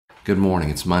Good morning.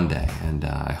 It's Monday, and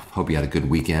I hope you had a good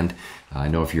weekend. I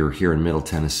know if you're here in Middle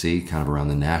Tennessee, kind of around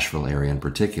the Nashville area in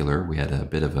particular, we had a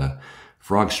bit of a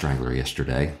frog strangler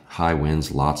yesterday. High winds,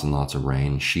 lots and lots of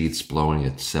rain, sheets blowing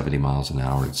at 70 miles an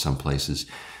hour in some places.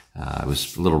 It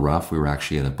was a little rough. We were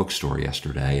actually at a bookstore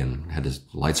yesterday and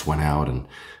lights went out, and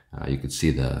you could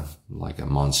see like a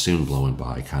monsoon blowing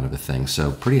by kind of a thing.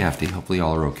 So pretty hefty. Hopefully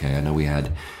y'all are okay. I know we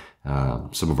had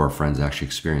some of our friends actually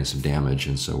experienced some damage,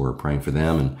 and so we're praying for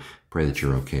them and pray that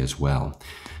you're okay as well.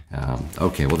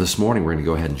 Okay, well, this morning we're going to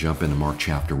go ahead and jump into Mark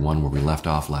chapter 1 where we left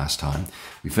off last time.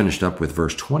 We finished up with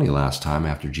verse 20 last time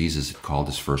after Jesus had called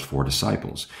his first four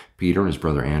disciples, Peter and his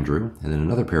brother Andrew, and then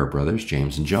another pair of brothers,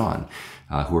 James and John,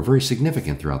 who are very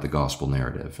significant throughout the gospel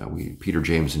narrative. Peter,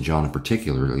 James, and John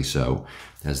particularly so,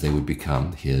 as they would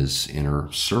become his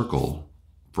inner circle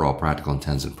for all practical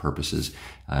intents and purposes,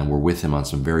 and we're with him on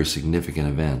some very significant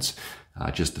events,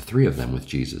 just the three of them with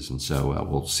Jesus. And so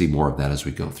we'll see more of that as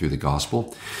we go through the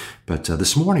gospel. But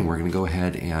this morning we're going to go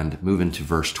ahead and move into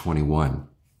verse 21.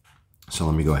 So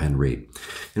let me go ahead and read.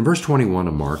 In verse 21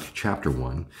 of Mark chapter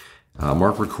 1,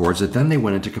 Mark records that then they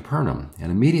went into Capernaum,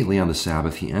 and immediately on the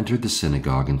Sabbath he entered the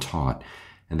synagogue and taught.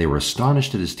 And they were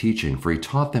astonished at his teaching, for he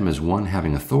taught them as one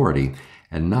having authority,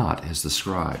 and not as the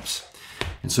scribes.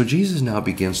 And so Jesus now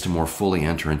begins to more fully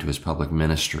enter into his public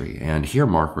ministry. And here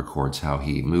Mark records how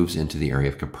he moves into the area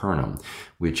of Capernaum,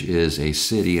 which is a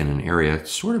city and an area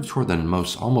sort of toward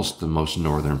almost the most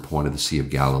northern point of the Sea of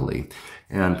Galilee.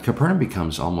 And Capernaum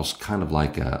becomes almost kind of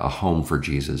like a home for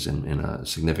Jesus in a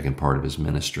significant part of his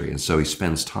ministry. And so he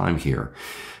spends time here.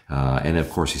 And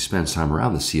of course, he spends time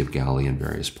around the Sea of Galilee in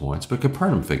various points. But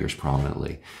Capernaum figures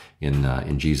prominently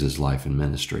in Jesus' life and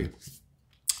ministry.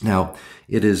 Now,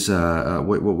 it is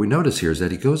what we notice here is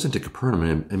that he goes into Capernaum,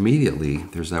 and immediately,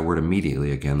 there's that word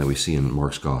immediately again that we see in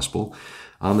Mark's gospel.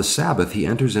 On the Sabbath, he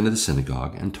enters into the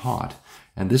synagogue and taught.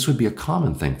 And this would be a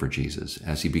common thing for Jesus.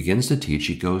 As he begins to teach,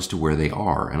 he goes to where they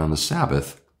are. And on the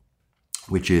Sabbath,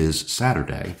 which is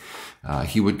Saturday,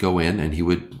 he would go in and he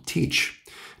would teach.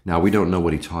 Now, we don't know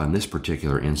what he taught in this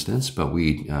particular instance, but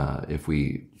if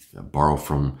we borrow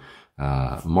from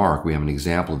Mark, we have an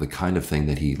example of the kind of thing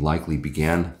that he likely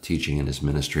began teaching in his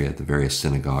ministry at the various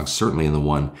synagogues, certainly in the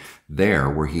one there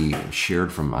where he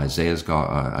shared from Isaiah's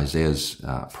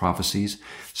prophecies,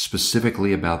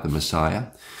 specifically about the Messiah.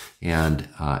 And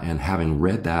having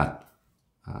read that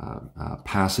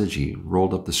passage, he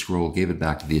rolled up the scroll, gave it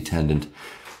back to the attendant,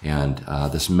 and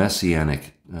this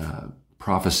messianic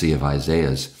prophecy of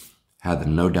Isaiah's had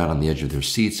them no doubt on the edge of their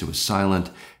seats. It was silent,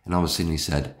 and all of a sudden he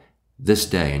said, "This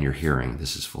day in your hearing,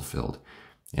 this is fulfilled."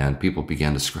 And people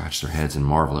began to scratch their heads and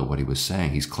marvel at what he was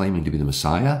saying. He's claiming to be the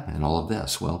Messiah and all of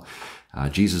this. Well,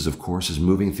 Jesus, of course, is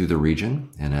moving through the region.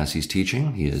 And as he's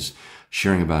teaching, he is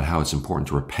sharing about how it's important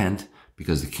to repent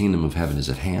because the kingdom of heaven is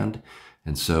at hand.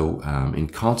 And so in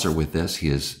concert with this, he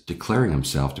is declaring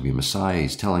himself to be Messiah.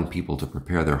 He's telling people to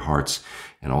prepare their hearts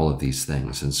and all of these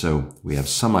things. And so we have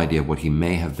some idea of what he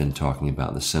may have been talking about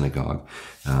in the synagogue.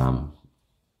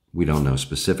 We don't know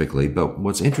specifically, but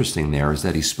what's interesting there is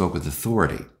that he spoke with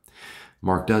authority.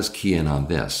 Mark does key in on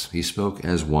this. He spoke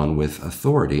as one with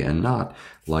authority and not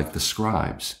like the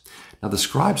scribes. Now, the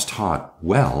scribes taught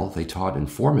well. They taught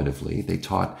informatively. They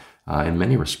taught, in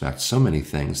many respects, so many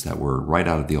things that were right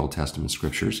out of the Old Testament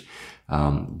scriptures.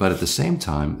 But at the same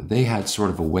time, they had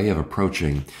sort of a way of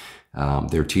approaching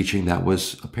their teaching that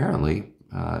was apparently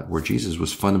where Jesus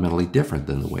was fundamentally different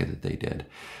than the way that they did.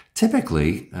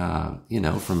 Typically,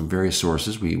 from various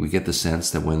sources, we get the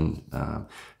sense that when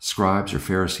scribes or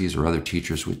Pharisees or other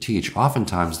teachers would teach,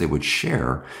 oftentimes they would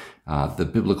share the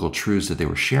biblical truths that they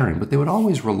were sharing, but they would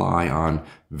always rely on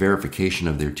verification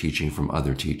of their teaching from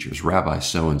other teachers. Rabbi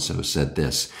so-and-so said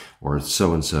this, or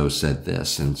so-and-so said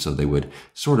this. And so they would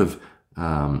sort of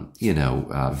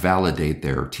validate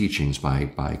their teachings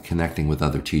by connecting with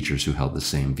other teachers who held the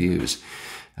same views.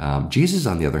 Jesus,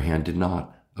 on the other hand, did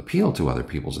not appeal to other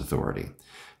people's authority.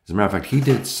 As a matter of fact, he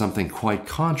did something quite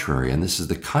contrary, and this is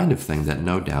the kind of thing that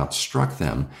no doubt struck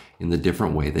them in the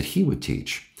different way that he would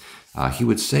teach. He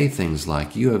would say things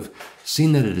like, "You have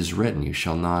seen that it is written, you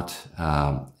shall not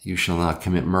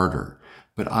commit murder.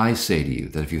 But I say to you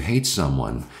that if you hate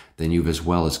someone, then you've as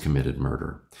well as committed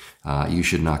murder. You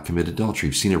should not commit adultery.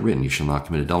 You've seen it written, you shall not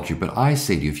commit adultery. But I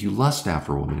say to you, if you lust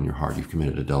after a woman in your heart, you've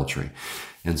committed adultery."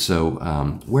 And so,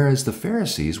 whereas the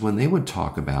Pharisees, when they would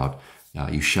talk about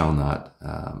you shall not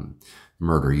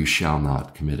murder, you shall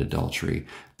not commit adultery,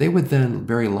 they would then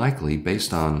very likely,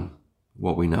 based on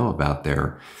what we know about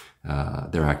their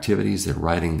activities, their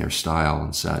writing, their style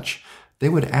and such, they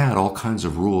would add all kinds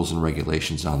of rules and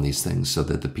regulations on these things so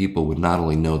that the people would not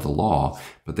only know the law,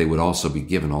 but they would also be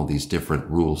given all these different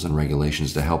rules and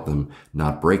regulations to help them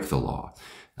not break the law.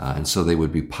 And so they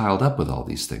would be piled up with all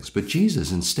these things. But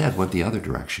Jesus instead went the other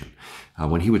direction.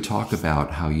 When he would talk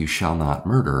about how you shall not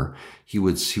murder, he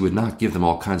would not give them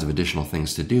all kinds of additional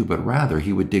things to do, but rather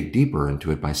he would dig deeper into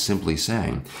it by simply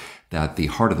saying that the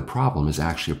heart of the problem is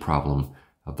actually a problem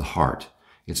of the heart.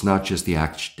 It's not just the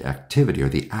activity or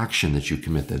the action that you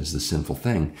commit that is the sinful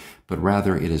thing, but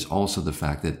rather it is also the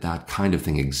fact that that kind of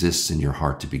thing exists in your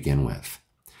heart to begin with.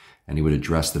 And he would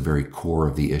address the very core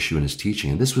of the issue in his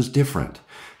teaching. And this was different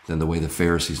than the way the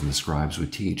Pharisees and the scribes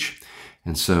would teach.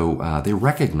 And so they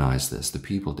recognized this, the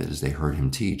people did, as they heard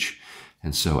him teach.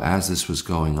 And so as this was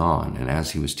going on and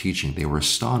as he was teaching, they were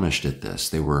astonished at this.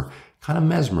 They were kind of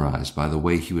mesmerized by the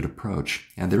way he would approach.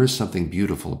 And there is something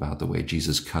beautiful about the way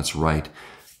Jesus cuts right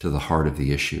to the heart of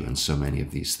the issue in so many of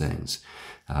these things.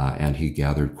 And he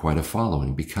gathered quite a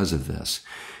following because of this.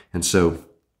 And so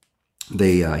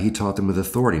he taught them with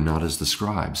authority, not as the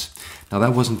scribes. Now,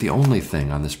 that wasn't the only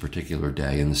thing on this particular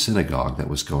day in the synagogue that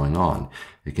was going on.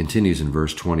 It continues in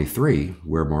verse 23,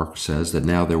 where Mark says that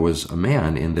now there was a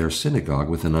man in their synagogue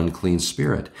with an unclean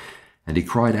spirit. And he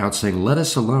cried out, saying, "Let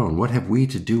us alone. What have we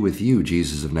to do with you,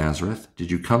 Jesus of Nazareth?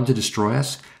 Did you come to destroy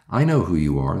us? I know who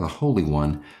you are, the Holy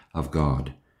One of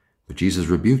God." But Jesus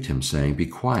rebuked him, saying, "Be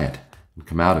quiet, and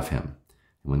come out of him."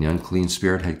 And when the unclean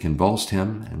spirit had convulsed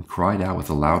him and cried out with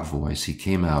a loud voice, he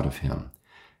came out of him.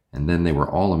 And then they were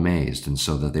all amazed, and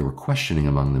so that they were questioning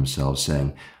among themselves,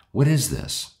 saying, "What is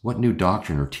this? What new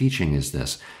doctrine or teaching is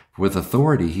this? For with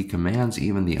authority he commands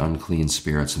even the unclean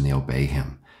spirits, and they obey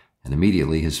him." And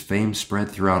immediately his fame spread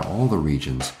throughout all the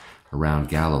regions around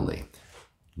Galilee.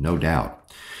 No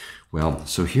doubt. Well,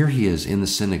 so here he is in the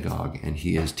synagogue, and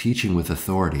he is teaching with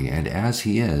authority. And as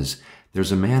he is,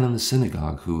 there's a man in the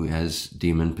synagogue who is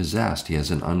demon-possessed. He has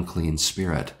an unclean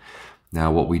spirit.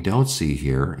 Now, what we don't see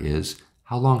here is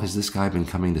how long has this guy been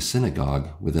coming to synagogue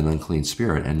with an unclean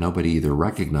spirit, and nobody either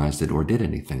recognized it or did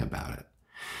anything about it.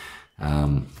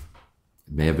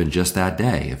 It may have been just that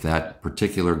day. If that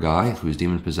particular guy who was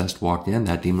demon-possessed walked in,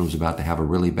 that demon was about to have a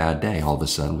really bad day all of a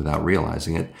sudden without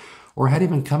realizing it, or had he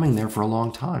been coming there for a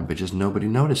long time, but just nobody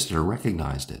noticed it or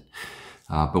recognized it.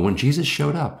 But when Jesus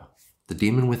showed up, the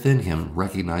demon within him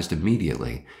recognized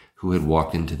immediately who had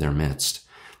walked into their midst.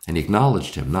 And he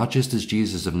acknowledged him, not just as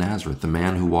Jesus of Nazareth, the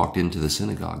man who walked into the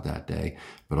synagogue that day,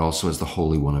 but also as the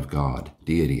Holy One of God,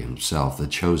 deity himself, the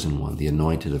chosen one, the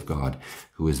anointed of God,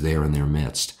 who is there in their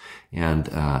midst. And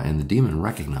the demon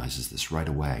recognizes this right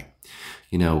away.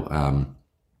 You know,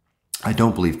 I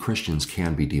don't believe Christians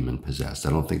can be demon-possessed.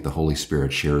 I don't think the Holy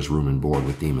Spirit shares room and board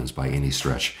with demons by any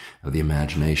stretch of the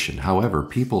imagination. However,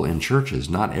 people in churches,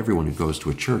 not everyone who goes to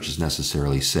a church is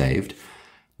necessarily saved.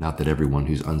 Not that everyone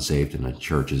who's unsaved in a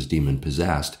church is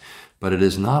demon-possessed, but it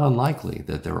is not unlikely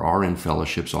that there are in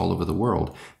fellowships all over the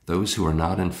world those who are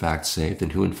not in fact saved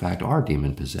and who in fact are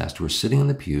demon-possessed, who are sitting in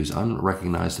the pews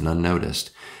unrecognized and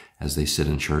unnoticed as they sit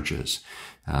in churches.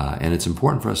 And it's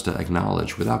important for us to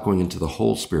acknowledge, without going into the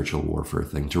whole spiritual warfare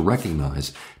thing, to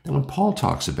recognize that when Paul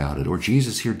talks about it, or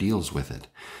Jesus here deals with it,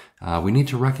 we need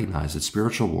to recognize that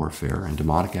spiritual warfare and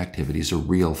demonic activity is a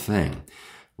real thing.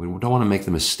 We don't want to make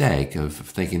the mistake of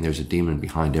thinking there's a demon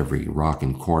behind every rock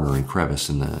and corner and crevice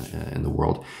in the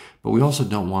world, but we also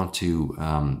don't want to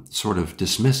sort of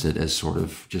dismiss it as sort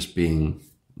of just being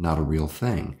not a real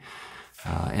thing.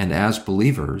 And as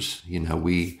believers, you know,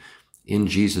 we, in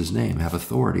Jesus' name, have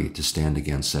authority to stand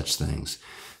against such things.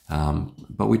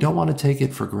 But we don't want to take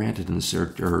it for granted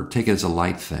or take it as a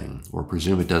light thing or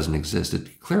presume it doesn't exist.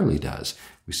 It clearly does.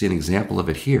 We see an example of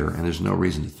it here, and there's no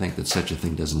reason to think that such a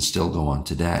thing doesn't still go on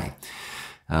today.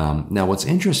 Now, what's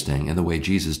interesting in the way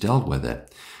Jesus dealt with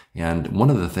it, and one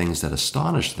of the things that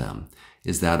astonished them,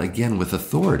 is that, again, with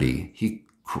authority,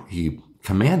 he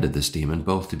commanded this demon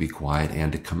both to be quiet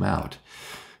and to come out.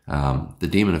 The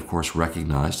demon, of course,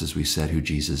 recognized, as we said, who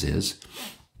Jesus is.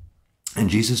 And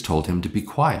Jesus told him to be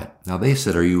quiet. Now they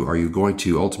said, are you going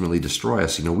to ultimately destroy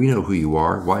us? You know, we know who you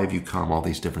are. Why have you come? All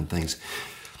these different things.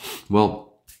 Well,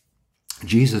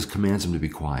 Jesus commands him to be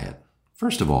quiet.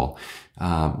 First of all,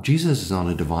 Jesus is on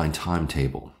a divine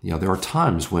timetable. You know, there are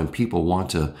times when people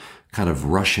want to kind of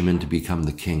rush him in to become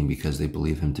the king because they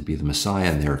believe him to be the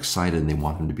Messiah and they're excited and they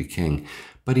want him to be king.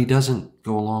 But he doesn't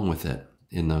go along with it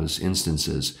in those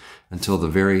instances until the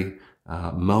very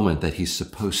moment that he's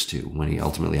supposed to, when he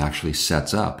ultimately actually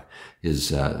sets up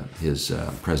his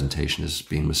presentation as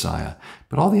being Messiah.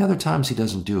 But all the other times he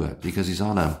doesn't do it because he's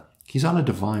on a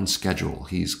divine schedule.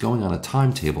 He's going on a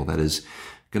timetable that is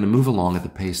going to move along at the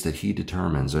pace that he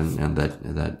determines and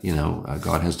that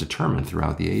God has determined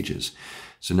throughout the ages.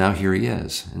 So now here he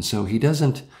is. And so he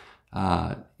doesn't,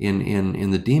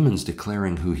 in the demons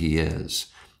declaring who he is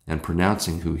and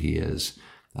pronouncing who he is,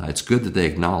 it's good that they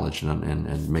acknowledge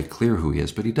and make clear who he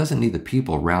is, but he doesn't need the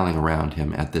people rallying around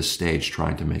him at this stage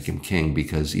trying to make him king,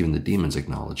 because even the demons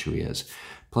acknowledge who he is.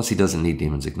 Plus, he doesn't need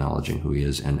demons acknowledging who he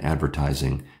is and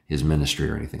advertising his ministry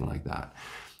or anything like that.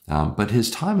 But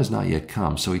his time has not yet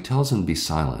come, so he tells him to be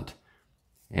silent.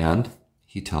 And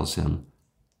he tells him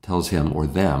or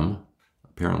them,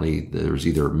 apparently there's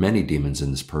either many demons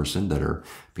in this person that are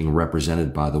being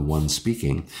represented by the one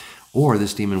speaking, or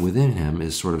this demon within him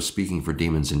is sort of speaking for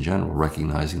demons in general,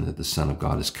 recognizing that the Son of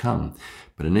God has come.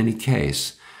 But in any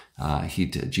case,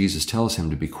 Jesus tells him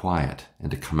to be quiet and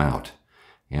to come out.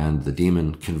 And the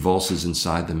demon convulses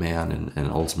inside the man,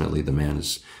 and ultimately the man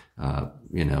is,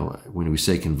 when we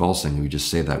say convulsing, we just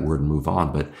say that word and move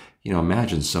on. But,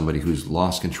 imagine somebody who's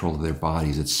lost control of their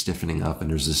bodies. It's stiffening up, and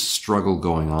there's this struggle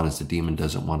going on as the demon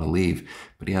doesn't want to leave,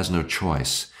 but he has no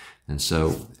choice. And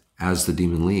so as the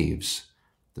demon leaves,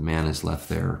 the man is left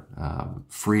there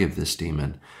free of this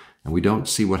demon. And we don't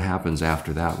see what happens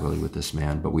after that really with this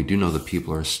man, but we do know the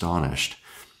people are astonished.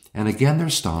 And again, they're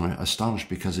astonished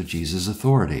because of Jesus'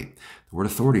 authority. The word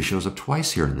authority shows up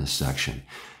twice here in this section.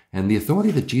 And the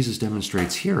authority that Jesus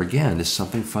demonstrates here, again, is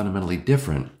something fundamentally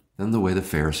different than the way the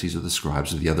Pharisees or the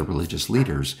scribes or the other religious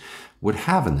leaders would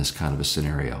have in this kind of a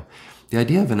scenario. The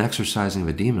idea of an exorcising of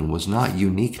a demon was not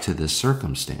unique to this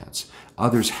circumstance.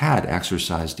 Others had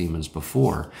exorcised demons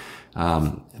before.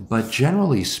 But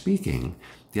generally speaking,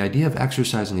 the idea of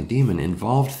exorcising a demon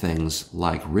involved things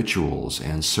like rituals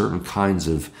and certain kinds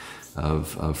of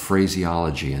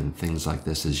phraseology and things like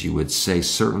this, as you would say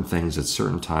certain things at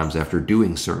certain times after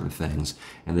doing certain things,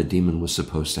 and the demon was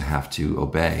supposed to have to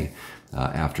obey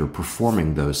after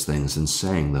performing those things and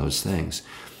saying those things.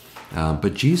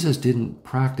 But Jesus didn't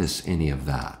practice any of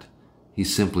that. He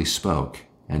simply spoke,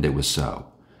 and it was so.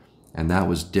 And that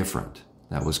was different.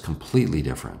 That was completely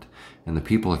different. And the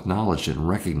people acknowledged it and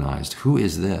recognized, who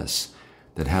is this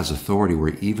that has authority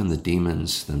where even the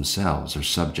demons themselves are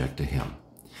subject to him?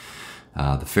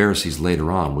 The Pharisees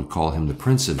later on would call him the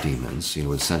prince of demons,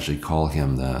 would essentially call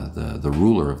him the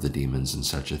ruler of the demons and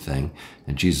such a thing.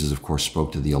 And Jesus, of course,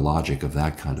 spoke to the illogic of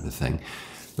that kind of a thing.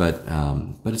 But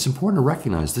it's important to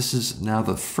recognize this is now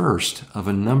the first of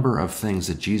a number of things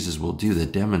that Jesus will do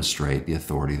that demonstrate the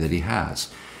authority that he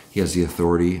has. He has the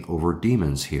authority over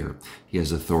demons here. He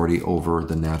has authority over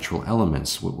the natural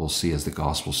elements, what we'll see as the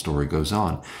gospel story goes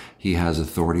on. He has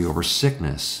authority over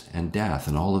sickness and death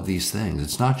and all of these things.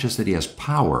 It's not just that he has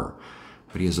power,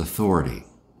 but he has authority.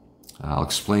 I'll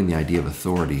explain the idea of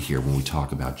authority here when we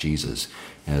talk about Jesus,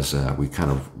 as we kind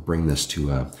of bring this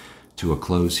to a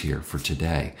close here for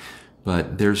today.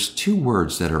 But there's two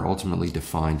words that are ultimately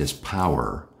defined as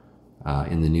power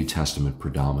in the New Testament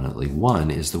predominantly.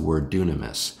 One is the word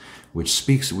dunamis,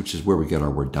 which is where we get our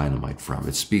word dynamite from.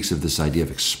 It speaks of this idea of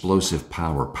explosive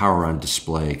power on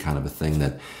display, kind of a thing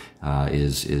that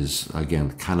is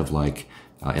again, kind of like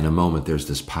in a moment there's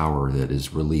this power that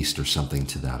is released or something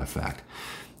to that effect.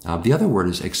 The other word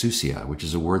is exousia, which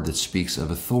is a word that speaks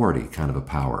of authority, kind of a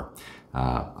power.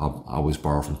 I'll always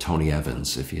borrow from Tony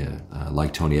Evans. If you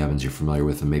like Tony Evans, you're familiar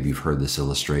with him. Maybe you've heard this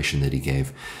illustration that he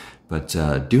gave. But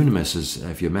dunamis is,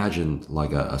 if you imagine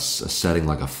like a setting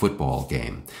like a football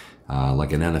game,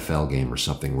 like an NFL game or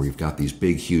something, where you've got these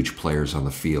big, huge players on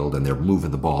the field and they're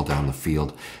moving the ball down the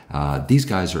field. These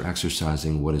guys are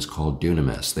exercising what is called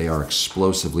dunamis. They are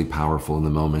explosively powerful in the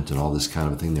moment and all this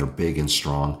kind of thing. They're big and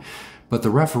strong. But the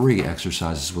referee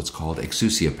exercises what's called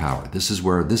exousia power. This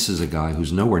is a guy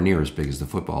who's nowhere near as big as the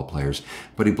football players,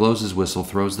 but he blows his whistle,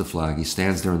 throws the flag, he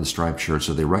stands there in the striped shirt,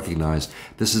 so they recognize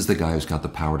this is the guy who's got the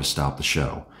power to stop the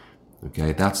show.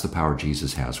 Okay, that's the power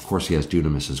Jesus has. Of course, he has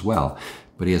dunamis as well,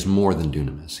 but he has more than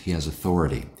dunamis. He has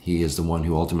authority. He is the one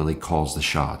who ultimately calls the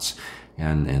shots.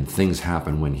 And things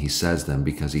happen when he says them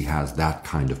because he has that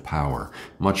kind of power.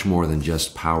 Much more than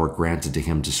just power granted to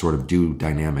him to sort of do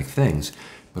dynamic things,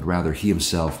 but rather he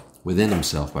himself, within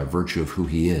himself, by virtue of who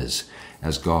he is,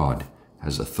 as God,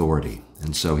 has authority.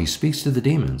 And so he speaks to the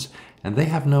demons, and they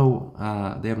have no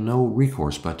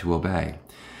recourse but to obey.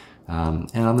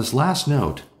 And on this last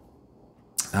note,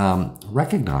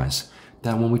 recognize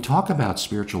that when we talk about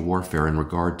spiritual warfare in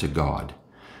regard to God,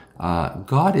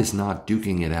 God is not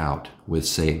duking it out with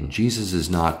Satan. Jesus is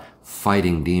not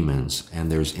fighting demons,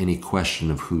 and there's any question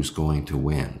of who's going to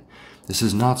win. This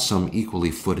is not some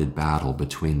equally footed battle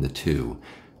between the two.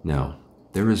 No,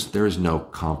 there is no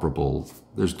comparable,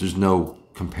 there's no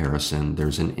comparison.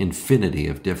 There's an infinity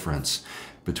of difference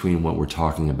between what we're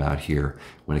talking about here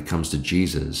when it comes to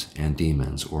Jesus and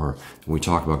demons, or when we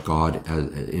talk about God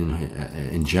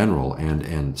in general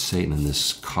and Satan in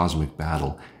this cosmic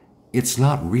battle. It's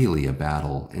not really a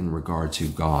battle in regard to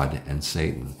God and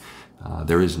Satan.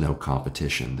 There is no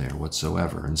competition there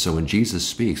whatsoever. And so when Jesus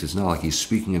speaks, it's not like he's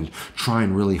speaking and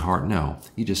trying really hard. No,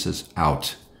 he just says,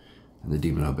 out, and the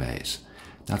demon obeys.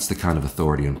 That's the kind of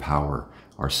authority and power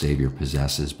our Savior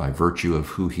possesses by virtue of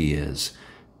who he is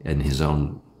and his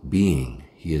own being.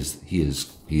 He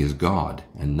is God,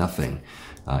 and nothing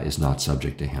is not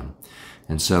subject to him.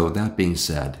 And so that being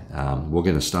said, we're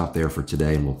going to stop there for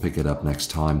today, and we'll pick it up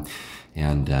next time.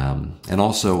 And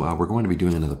also, we're going to be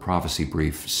doing another prophecy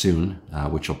brief soon,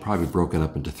 which will probably be broken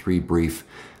up into 3 brief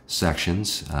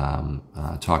sections,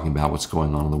 talking about what's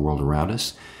going on in the world around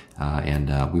us.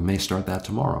 And we may start that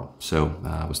tomorrow. So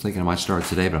I was thinking I might start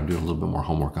today, but I'm doing a little bit more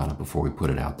homework on it before we put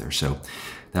it out there. So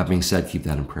that being said, keep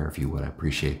that in prayer if you would. I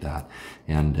appreciate that.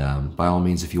 And by all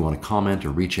means, if you want to comment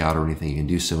or reach out or anything, you can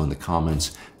do so in the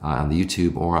comments on the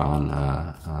YouTube or on,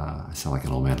 I sound like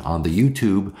an old man, on the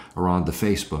YouTube or on the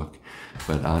Facebook.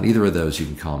 But on either of those, you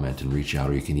can comment and reach out,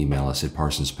 or you can email us at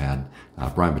parsonspad,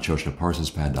 Brian Bachochin at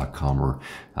parsonspad.com, or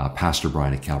Pastor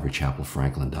Brian at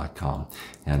CalvaryChapelFranklin.com.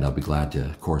 And I'll be glad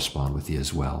to correspond with you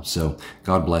as well. So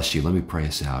God bless you. Let me pray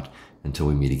us out until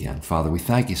we meet again. Father, we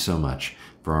thank you so much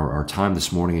for our time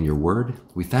this morning in your word.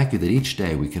 We thank you that each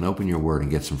day we can open your word and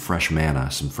get some fresh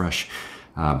manna, some fresh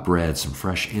bread, some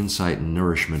fresh insight and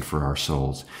nourishment for our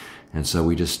souls. And so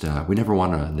we never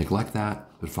want to neglect that.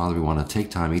 But Father, we want to take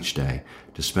time each day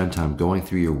to spend time going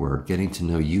through your word, getting to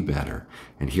know you better,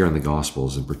 and here in the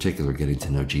Gospels in particular, getting to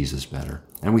know Jesus better.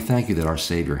 And we thank you that our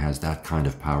Savior has that kind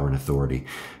of power and authority.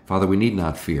 Father, we need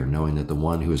not fear, knowing that the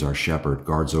one who is our shepherd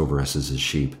guards over us as his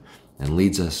sheep and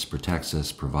leads us, protects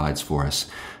us, provides for us.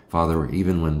 Father,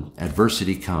 even when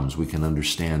adversity comes, we can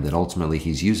understand that ultimately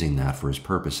he's using that for his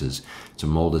purposes to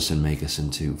mold us and make us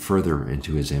further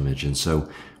into his image. And so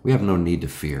we have no need to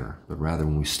fear, but rather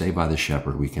when we stay by the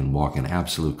shepherd, we can walk in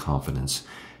absolute confidence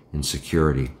and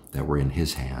security that we're in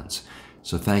his hands.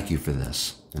 So thank you for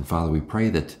this. And Father, we pray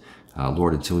that,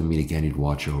 Lord, until we meet again, you'd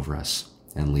watch over us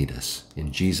and lead us.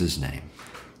 In Jesus' name,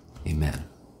 amen.